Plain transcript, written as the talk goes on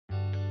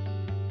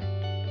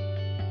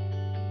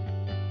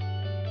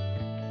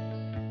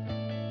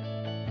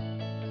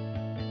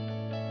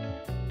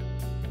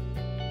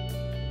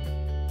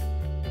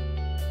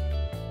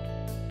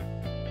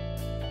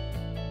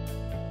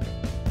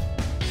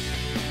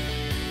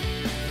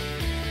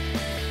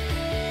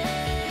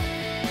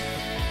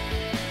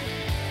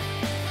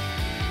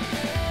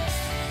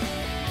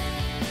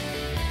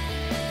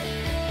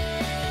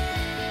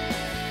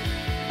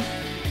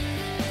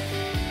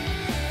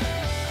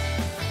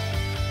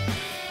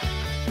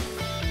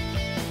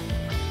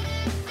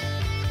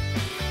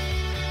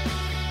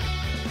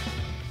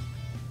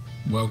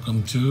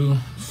Welcome to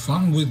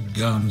Fun with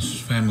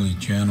Guns family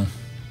channel,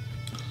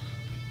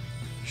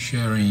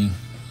 sharing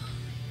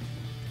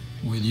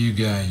with you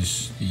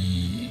guys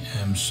the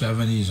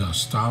M70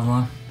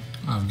 Zastava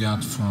I've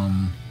got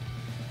from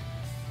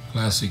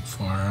Classic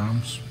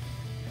Firearms.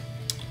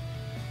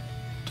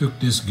 Took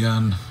this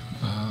gun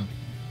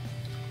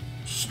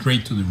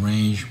straight to the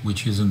range,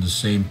 which is in the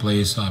same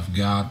place I've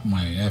got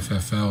my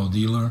FFL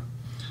dealer,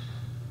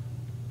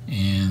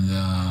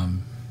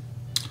 and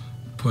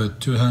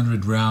put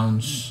 200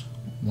 rounds,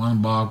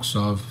 one box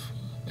of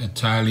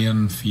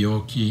Italian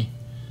Fiocchi,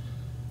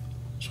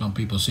 some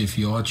people say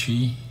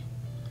Fiocchi,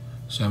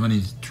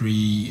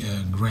 73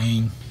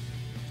 grain,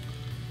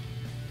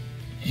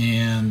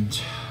 and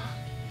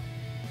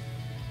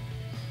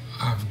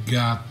I've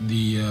got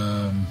the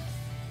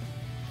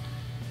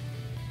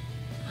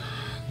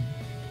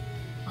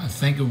I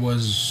think it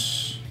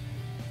was,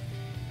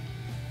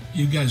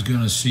 you guys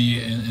gonna see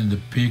it in the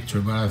picture,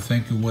 but I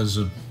think it was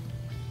a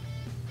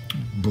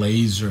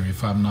Blazer,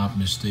 if I'm not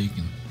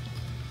mistaken,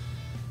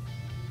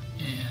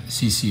 and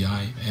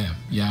CCI,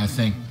 yeah, I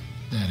think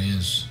that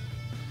is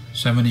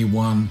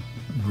 71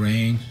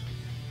 grain.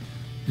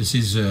 This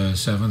is a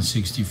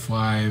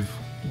 765,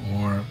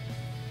 or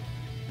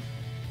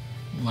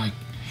like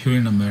here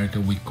in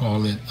America we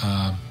call it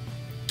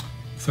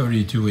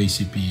 32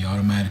 ACP,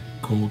 automatic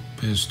Colt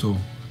pistol.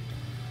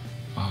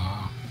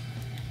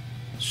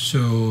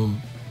 So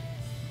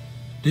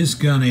this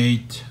gun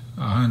ate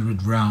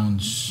 100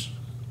 rounds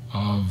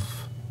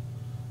of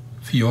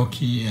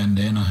Fiocchi and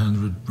then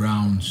 100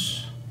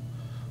 rounds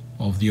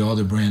of the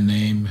other brand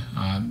name.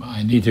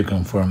 I need to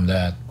confirm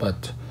that,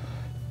 but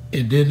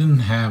it didn't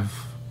have,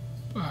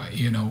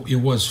 it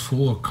was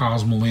full of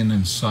Cosmoline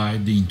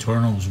inside. The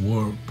internals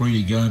were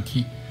pretty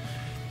gunky,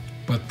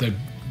 but the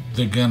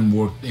gun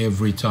worked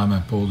every time I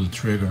pulled the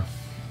trigger.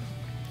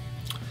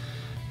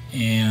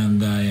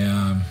 And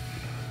I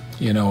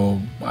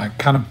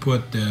kind of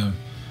put the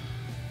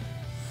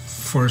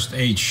first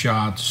 8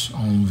 shots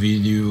on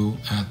video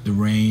at the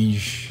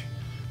range,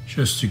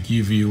 just to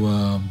give you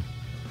an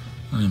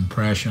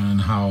impression on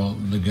how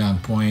the gun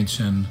points.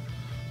 And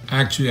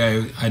actually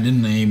I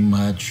didn't aim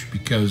much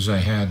because I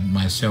had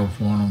my cell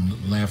phone on the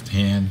left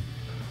hand,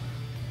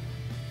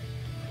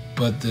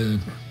 but the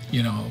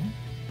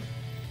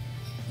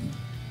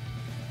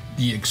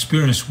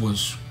experience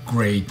was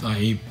great.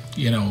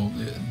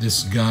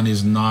 This gun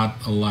is not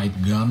a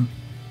light gun,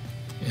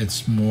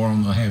 it's more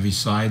on the heavy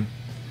side.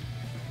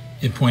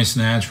 It points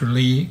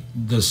naturally.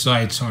 The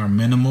sights are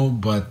minimal,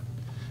 but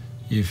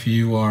if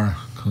you are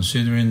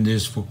considering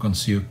this for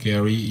concealed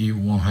carry, you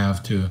won't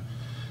have to,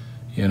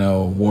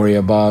 worry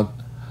about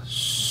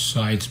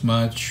sights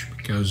much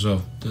because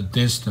of the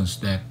distance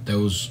that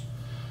those,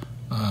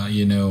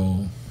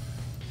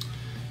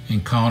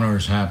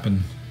 encounters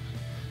happen.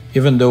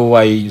 Even though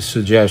I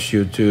suggest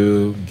you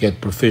to get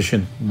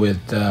proficient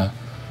with,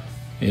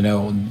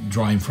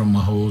 drawing from a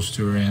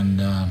holster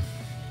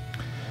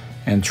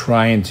and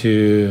trying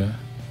to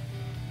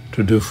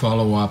do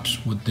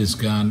follow-ups with this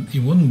gun.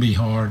 It wouldn't be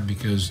hard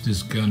because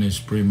this gun is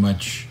pretty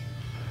much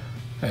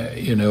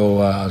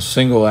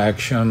single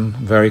action,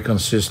 very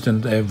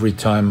consistent every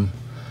time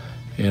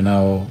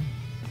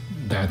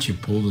that you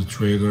pull the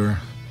trigger.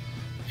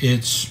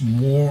 It's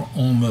more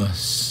on the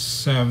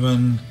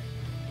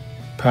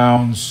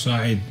 7-pound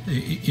side.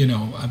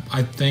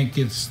 I think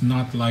it's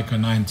not like a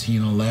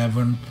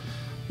 1911,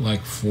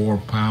 like 4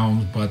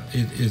 pounds, but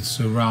it's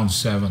around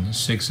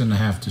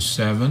 6.5 to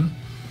 7.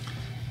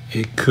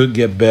 It could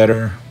get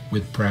better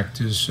with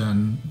practice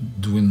and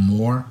doing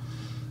more,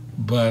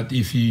 but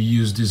if you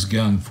use this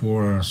gun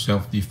for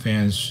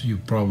self-defense, you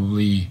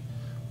probably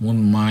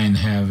wouldn't mind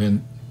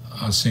having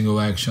a single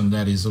action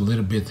that is a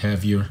little bit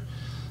heavier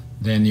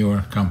than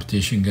your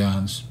competition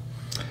guns.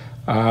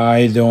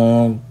 I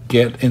don't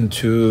get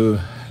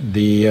into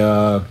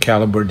the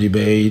caliber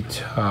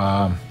debate.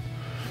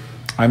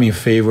 I'm in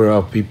favor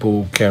of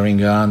people carrying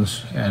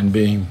guns and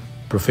being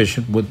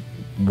proficient with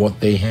what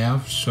they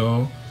have,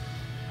 so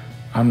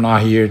I'm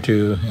not here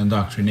to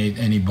indoctrinate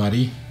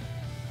anybody.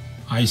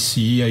 I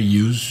see a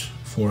use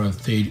for a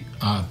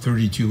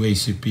 32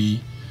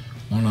 ACP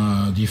on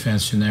a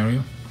defense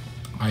scenario.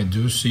 I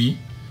do see,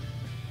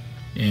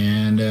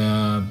 and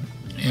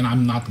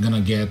I'm not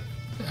gonna get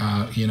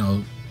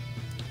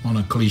on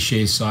a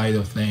cliche side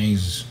of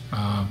things,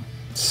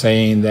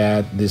 saying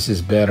that this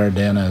is better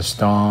than a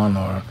stun,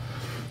 or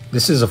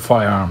this is a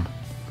firearm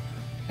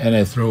and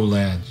it throws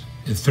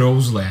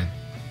lead.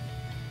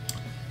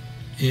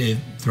 It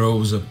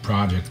throws a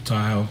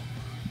projectile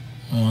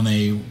on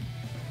a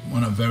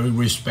very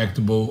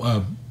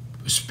respectable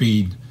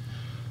speed.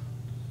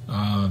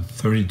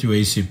 32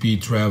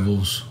 ACP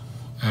travels,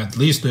 at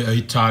least the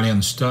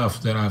Italian stuff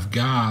that I've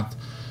got,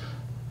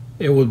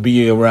 it would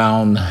be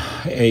around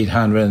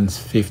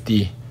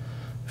 850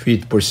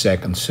 feet per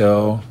second,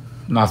 so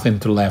nothing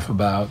to laugh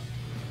about.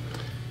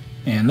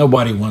 And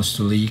nobody wants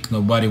to leak,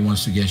 nobody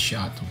wants to get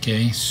shot,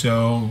 okay?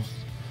 So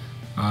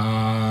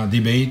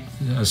debate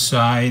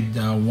aside,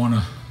 I want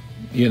to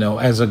You know,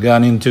 as a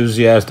gun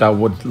enthusiast, I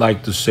would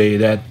like to say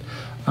that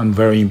I'm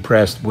very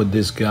impressed with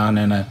this gun,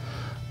 and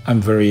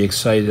I'm very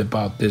excited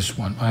about this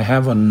one. I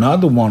have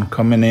another one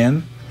coming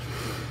in.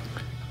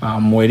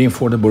 I'm waiting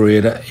for the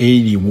Beretta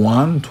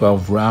 81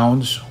 12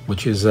 rounds,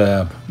 which is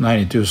a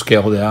 92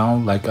 scale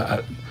down, like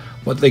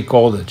what they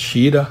call the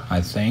cheetah,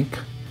 I think.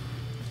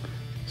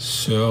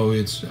 So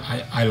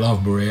I love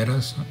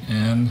Berettas,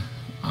 and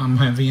I'm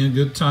having a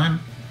good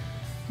time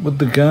with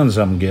the guns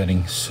I'm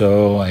getting.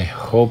 So I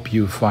hope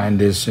you find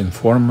this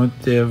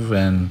informative,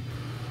 and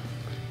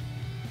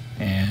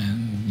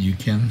you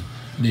can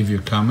leave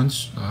your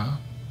comments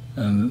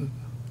and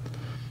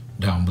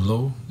down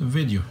below the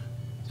video.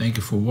 Thank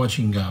you for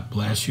watching. God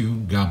bless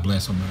you. God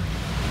bless America.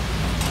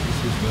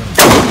 This is good.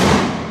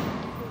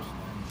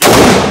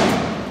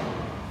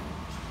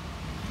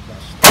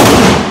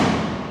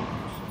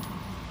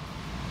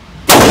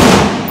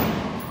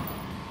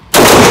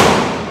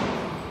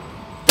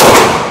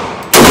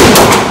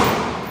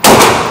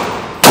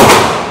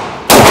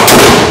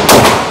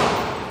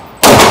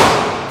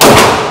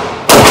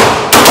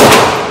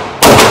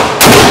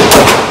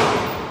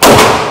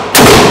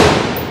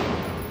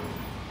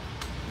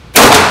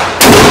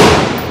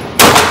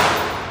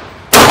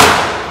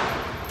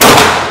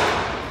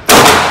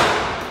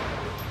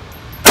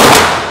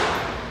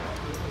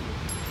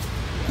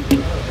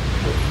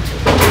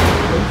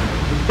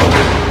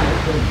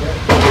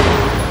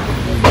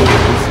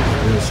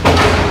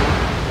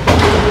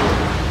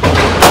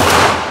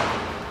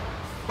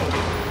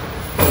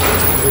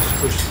 This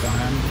first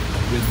time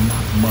with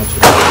not much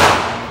of it.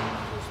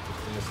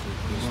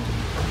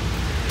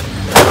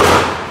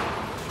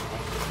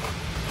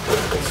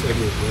 It's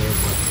everywhere,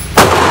 but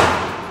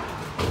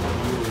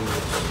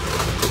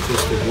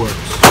it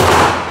works.